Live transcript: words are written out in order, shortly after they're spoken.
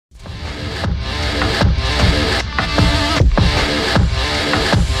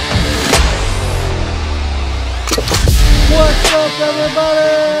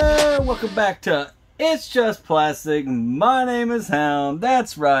everybody? Welcome back to It's Just Plastic. My name is Hound.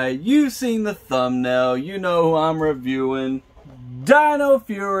 That's right, you've seen the thumbnail. You know who I'm reviewing. Dino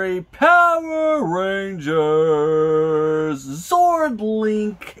Fury Power Rangers Zord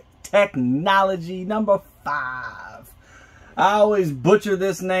Link Technology number 5. I always butcher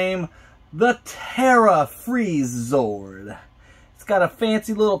this name. The Ptera Freeze Zord. It's got a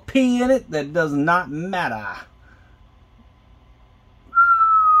fancy little P in it that does not matter.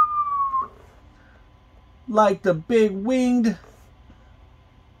 Like the big winged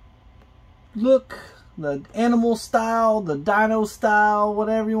look, the animal style, the dino style,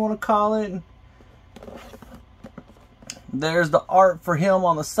 whatever you want to call it. There's the art for him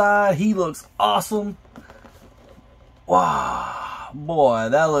on the side. He looks awesome. Wow, boy,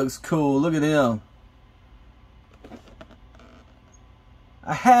 that looks cool. Look at him.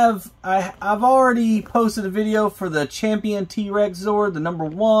 I've already posted a video for the Champion T-Rex Zord, the number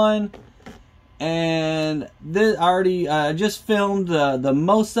 1. And this I just filmed the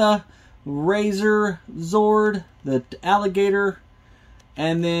Mosa Razor Zord, the alligator.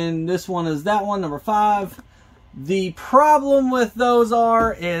 And then this one is that one, number 5. The problem with those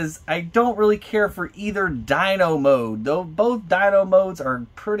is I don't really care for either dino mode. Though both dino modes are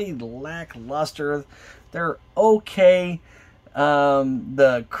pretty lackluster. They're okay.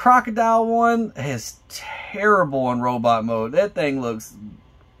 The crocodile one is terrible in robot mode. That thing looks,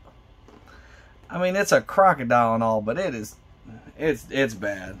 I mean, it's a crocodile and all, but it's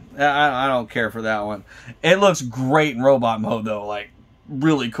bad. I don't care for that one. It looks great in robot mode though, like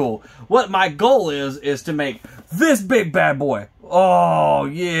really cool. What my goal is to make this big bad boy. Oh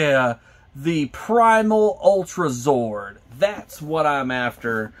yeah, the Primal Ultra Zord. That's what I'm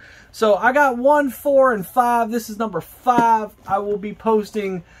after. So I got 1, 4, and 5. This is number 5. I will be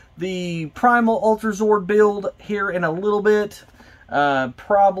posting the Primal Ultra Zord build here in a little bit.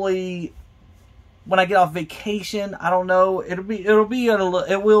 Probably when I get off vacation. I don't know. It will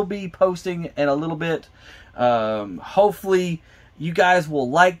be posting in a little bit. Hopefully you guys will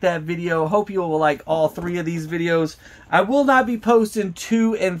like that video. Hope you will like all 3 of these videos. I will not be posting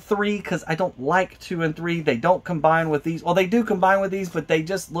 2 and 3 because I don't like 2 and 3. They don't combine with these. Well, they do combine with these, but they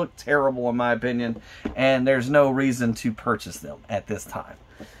just look terrible in my opinion. And there's no reason to purchase them at this time.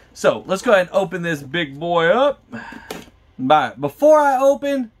 So let's go ahead and open this big boy up. But before I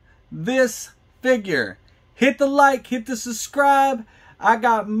open this figure, hit the like, hit the subscribe. I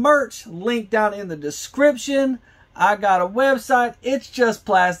got merch linked down in the description. I got a website,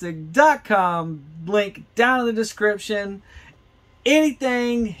 itsjustplastic.com, link down in the description.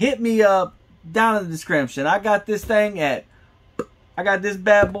 Anything, hit me up down in the description. I got this bad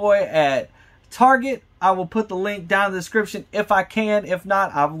boy at Target. I will put the link down in the description if I can. If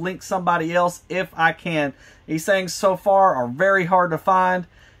not, I'll link somebody else if I can. These things so far are very hard to find.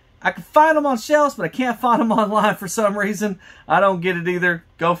 I can find them on shelves, but I can't find them online for some reason. I don't get it either.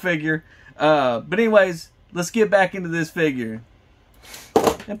 Go figure. But anyways, let's get back into this figure.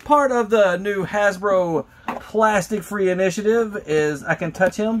 And part of the new Hasbro Plastic Free initiative is I can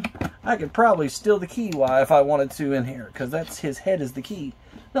touch him. I could probably steal the key if I wanted to in here, because that's his head is the key.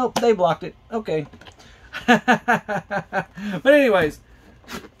 Nope, they blocked it. Okay. But anyways,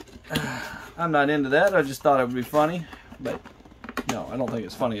 I'm not into that. I just thought it would be funny. But no, I don't think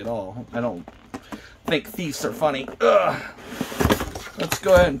it's funny at all. I don't think thieves are funny. Ugh. Let's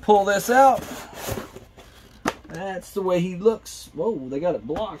go ahead and pull this out. That's the way he looks. Whoa, they got it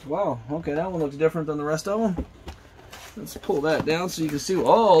blocked. Wow. Okay, that one looks different than the rest of them. Let's pull that down so you can see.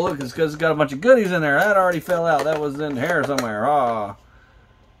 Oh, look, it's because it's got a bunch of goodies in there. That already fell out. That was in here somewhere. Ah,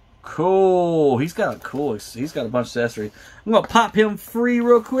 cool. He's got a bunch of accessories. I'm going to pop him free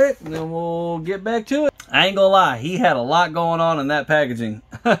real quick, and then we'll get back to it. I ain't going to lie. He had a lot going on in that packaging.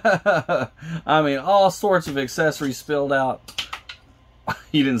 I mean, all sorts of accessories spilled out.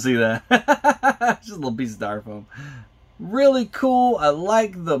 You didn't see that. Just a little piece of styrofoam. Really cool. I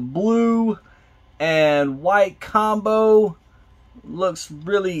like the blue and white combo. Looks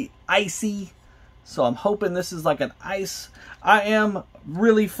really icy. So I'm hoping this is like an ice. I am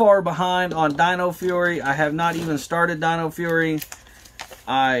really far behind on Dino Fury. I have not even started Dino Fury.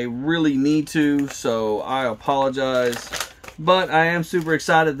 I really need to, so I apologize. But I am super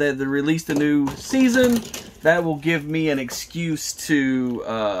excited that they released a new season. That will give me an excuse to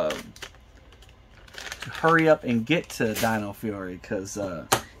hurry up and get to Dino Fury, because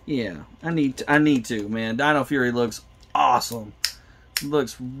yeah, I need to, man. Dino Fury looks awesome.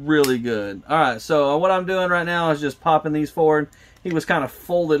 Looks really good. All right, so what I'm doing right now is just popping these forward. He was kind of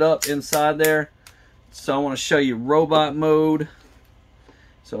folded up inside there, so I want to show you robot mode.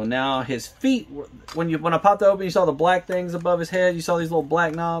 So now his feet, when I popped it open, you saw the black things above his head. You saw these little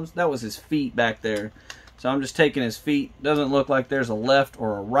black knobs. That was his feet back there. So I'm just taking his feet. Doesn't look like there's a left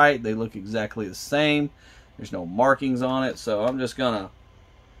or a right. They look exactly the same. There's no markings on it. So I'm just going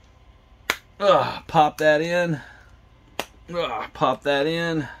to pop that in. Pop that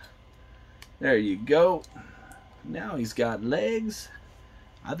in. There you go. Now he's got legs.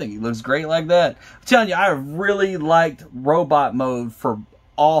 I think he looks great like that. I'm telling you, I really liked robot mode for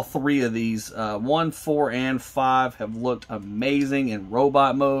all three of these. 1, 4, and 5 have looked amazing in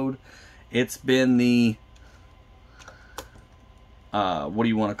robot mode. It's been the, what do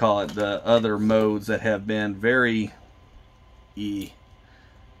you want to call it? The other modes that have been very,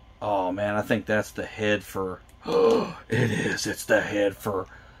 oh man, I think that's the head for, oh, it is. It's the head for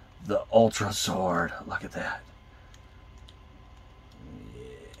the Ultra Zord. Look at that.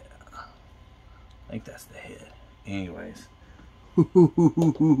 Yeah. I think that's the head. Anyways.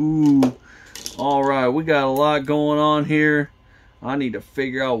 Alright, we got a lot going on here. I need to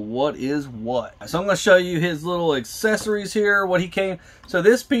figure out what is what. So I'm going to show you his little accessories here, what he came. So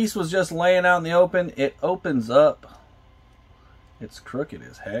this piece was just laying out in the open. It opens up. It's crooked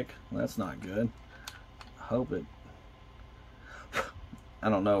as heck. That's not good. I hope it... I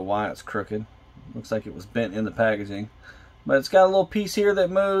don't know why it's crooked. Looks like it was bent in the packaging. But it's got a little piece here that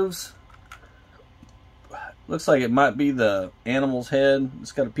moves. Looks like it might be the animal's head.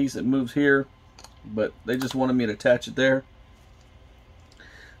 It's got a piece that moves here, but they just wanted me to attach it there.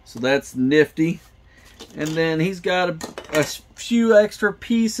 So that's nifty. And then he's got a few extra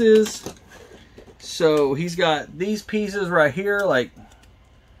pieces. So he's got these pieces right here. Like,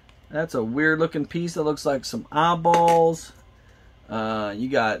 that's a weird looking piece that looks like some eyeballs. You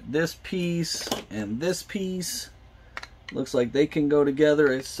got this piece and this piece. Looks like they can go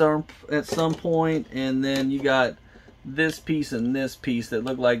together at some point. And then you got this piece and this piece that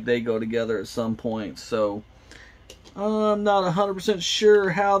look like they go together at some point. So I'm not 100%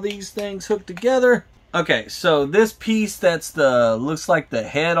 sure how these things hook together. Okay, so this piece that's the, looks like the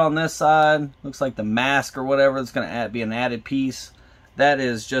head on this side, looks like the mask or whatever, it's going to be an added piece. That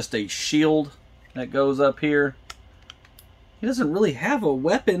is just a shield that goes up here. He doesn't really have a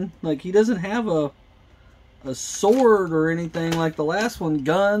weapon. Like, he doesn't have a sword or anything like the last one,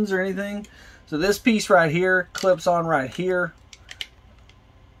 guns or anything. So this piece right here clips on right here.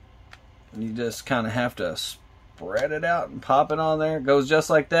 And you just kind of have to spread it out and pop it on there. It goes just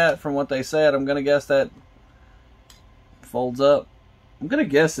like that from what they said. I'm going to guess that folds up. I'm going to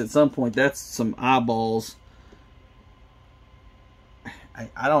guess at some point that's some eyeballs.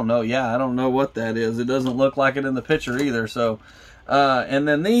 I don't know. Yeah, I don't know what that is. It doesn't look like it in the picture either. So, and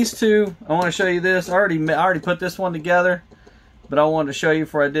then these two, I want to show you this. I already put this one together, but I wanted to show you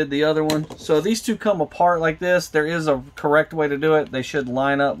before I did the other one. So these two come apart like this. There is a correct way to do it. They should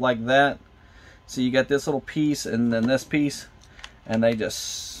line up like that. So you got this little piece and then this piece, and they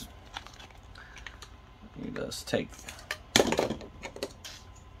just, you just take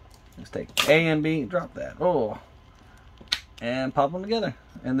A and B, drop that, oh, and pop them together,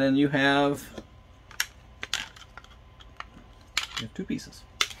 and then you have two pieces,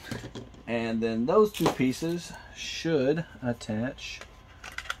 and then those two pieces should attach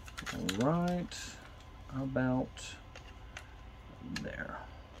right about there.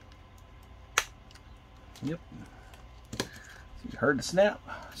 Yep. You heard the snap,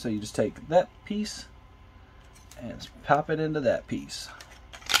 so you just take that piece and pop it into that piece.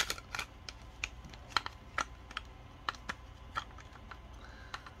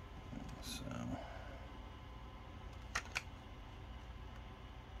 So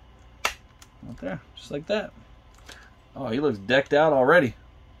right there, just like that. Oh, he looks decked out already.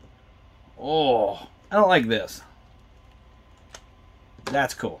 Oh, I don't like this.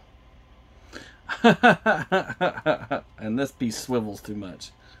 That's cool. And this piece swivels too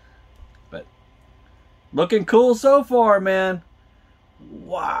much, but looking cool so far, man.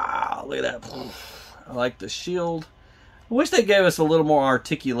 Wow, look at that. I like the shield. I wish they gave us a little more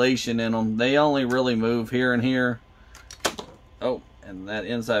articulation in them. They only really move here and here. Oh, and that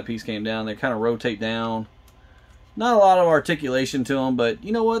inside piece came down. They kind of rotate down. Not a lot of articulation to them, but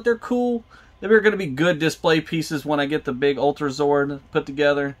you know what? They're cool. They're going to be good display pieces when I get the big Ultra Zord put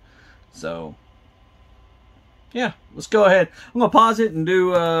together. So yeah, let's go ahead. I'm going to pause it and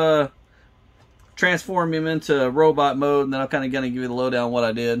do transform him into robot mode, and then I'm kind of going to give you the lowdown on what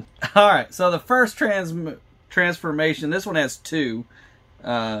I did. Alright, so the first transformation, this one has two,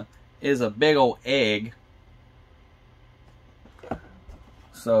 is a big old egg.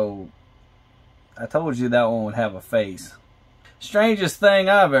 So, I told you that one would have a face. Strangest thing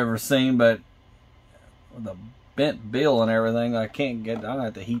I've ever seen, but with a bent bill and everything. I can't get, I'll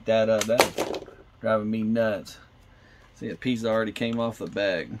have to heat that up. That's driving me nuts. See, a piece already came off the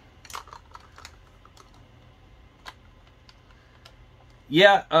bag.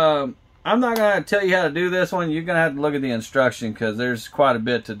 Yeah, I'm not going to tell you how to do this one. You're going to have to look at the instruction because there's quite a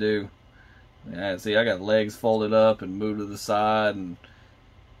bit to do. Yeah, see, I got legs folded up and moved to the side. And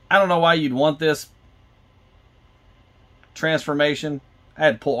I don't know why you'd want this transformation. I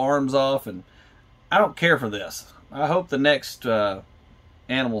had to pull arms off, and I don't care for this. I hope the next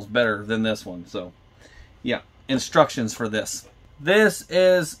animal's better than this one. So, yeah, instructions for this. This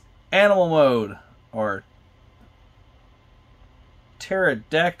is animal mode, or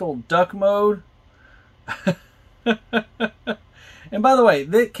pterodactyl duck mode. And by the way,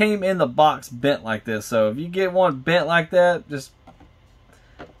 that came in the box bent like this, so if you get one bent like that, just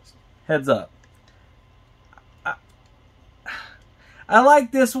heads up. I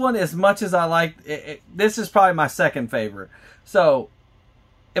like this one as much as I like it. This is probably my second favorite. So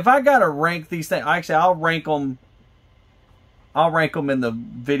if I gotta rank these things, actually I'll rank them in the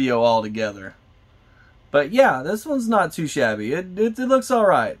video all together. But yeah, this one's not too shabby. It looks all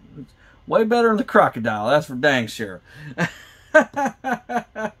right. It's way better than the crocodile. That's for dang sure.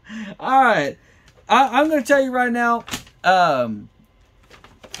 All right, I'm going to tell you right now.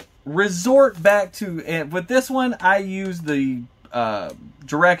 Resort back to, and with this one, I use the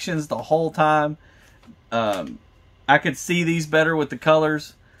directions the whole time. I could see these better with the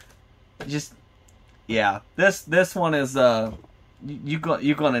colors. Just yeah, this one is you're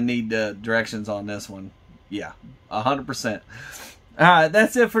gonna need the directions on this one. Yeah, 100%. All right,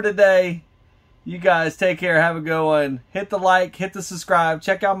 that's it for today. You guys take care. Have a good one. Hit the like, hit the subscribe.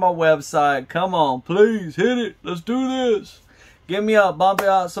 Check out my website. Come on, please hit it. Let's do this. Give me up, bump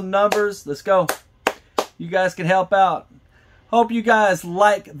out some numbers. Let's go. You guys can help out. Hope you guys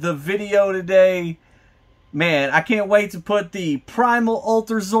like the video today. Man, I can't wait to put the Primal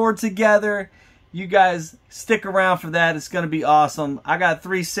Ultra Zord together. You guys stick around for that. It's going to be awesome. I got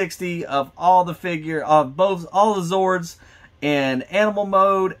 360 of all the figure, of all the Zords in animal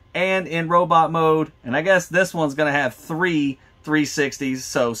mode and in robot mode. And I guess this one's going to have 3 360s.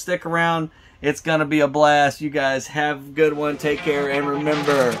 So stick around. It's going to be a blast. You guys have a good one. Take care. And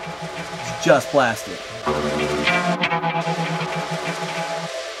remember, just blast it.